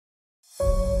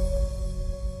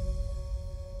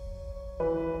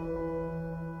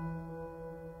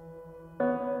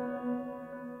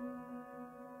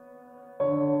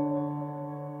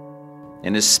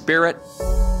in a spirit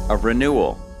of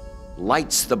renewal,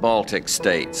 lights the Baltic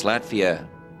states, Latvia,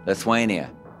 Lithuania,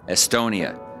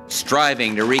 Estonia,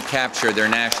 striving to recapture their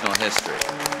national history.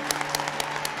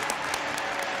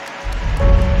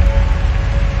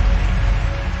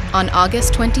 On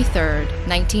August 23,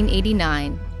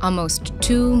 1989, almost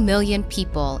 2 million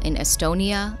people in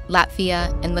Estonia,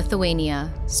 Latvia, and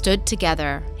Lithuania stood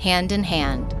together, hand in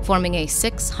hand, forming a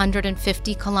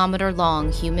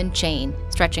 650-kilometer-long human chain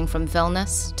stretching from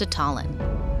Vilnius to Tallinn.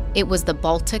 It was the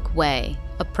Baltic Way,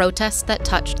 a protest that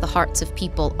touched the hearts of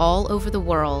people all over the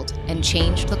world and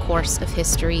changed the course of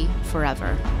history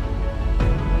forever.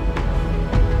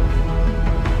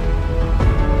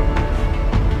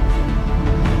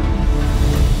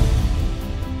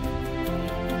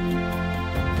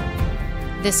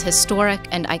 This historic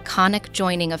and iconic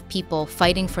joining of people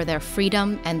fighting for their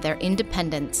freedom and their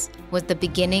independence was the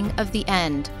beginning of the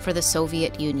end for the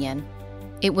Soviet Union.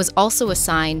 It was also a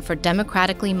sign for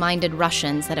democratically minded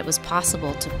Russians that it was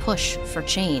possible to push for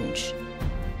change.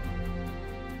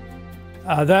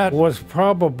 That was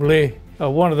probably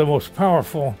one of the most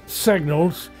powerful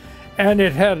signals, and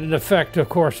it had an effect, of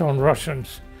course, on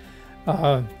Russians,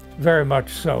 very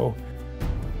much so.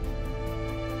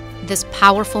 This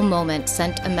powerful moment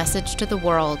sent a message to the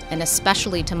world, and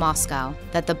especially to Moscow,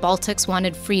 that the Baltics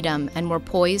wanted freedom and were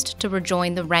poised to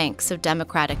rejoin the ranks of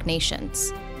democratic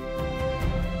nations.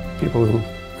 People who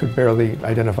could barely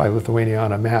identify Lithuania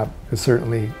on a map could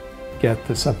certainly get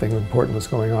that something important was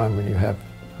going on when you have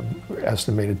an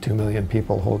estimated 2 million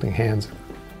people holding hands.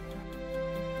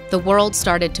 The world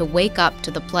started to wake up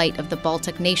to the plight of the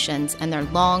Baltic nations and their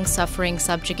long-suffering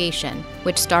subjugation,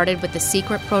 which started with the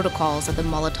secret protocols of the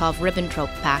Molotov-Ribbentrop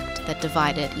Pact that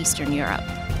divided Eastern Europe.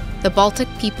 The Baltic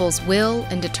people's will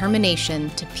and determination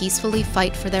to peacefully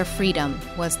fight for their freedom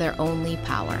was their only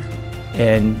power.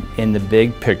 And in the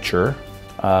big picture,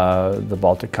 the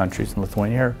Baltic countries and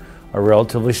Lithuania are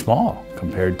relatively small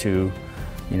compared to,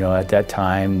 at that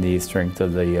time, the strength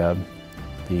of the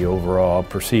overall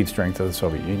perceived strength of the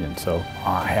Soviet Union. So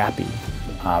happy,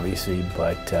 obviously,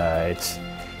 but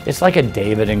it's like a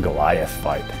David and Goliath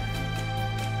fight.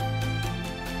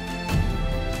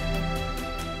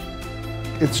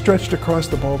 It stretched across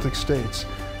the Baltic states,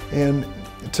 and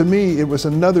to me it was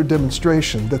another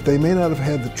demonstration that they may not have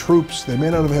had the troops, they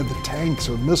may not have had the tanks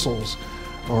or missiles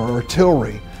or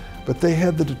artillery, but they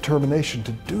had the determination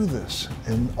to do this,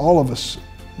 and all of us,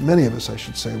 many of us I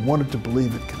should say, wanted to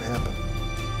believe it could happen.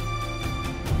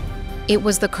 It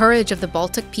was the courage of the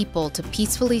Baltic people to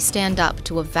peacefully stand up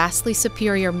to a vastly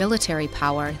superior military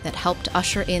power that helped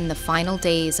usher in the final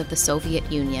days of the Soviet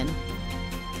Union.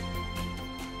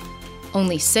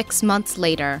 Only 6 months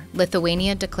later,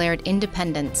 Lithuania declared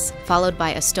independence, followed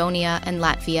by Estonia and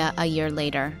Latvia a year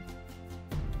later.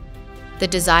 The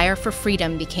desire for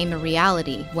freedom became a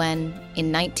reality when,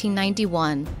 in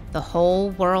 1991, the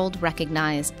whole world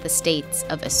recognized the states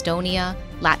of Estonia,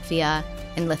 Latvia,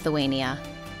 and Lithuania.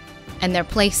 And their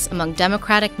place among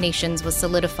democratic nations was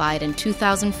solidified in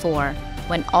 2004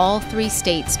 when all 3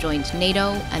 states joined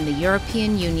NATO and the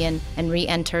European Union and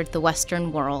re-entered the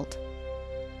Western world.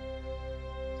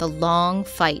 The long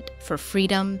fight for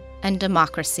freedom and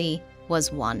democracy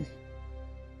was won.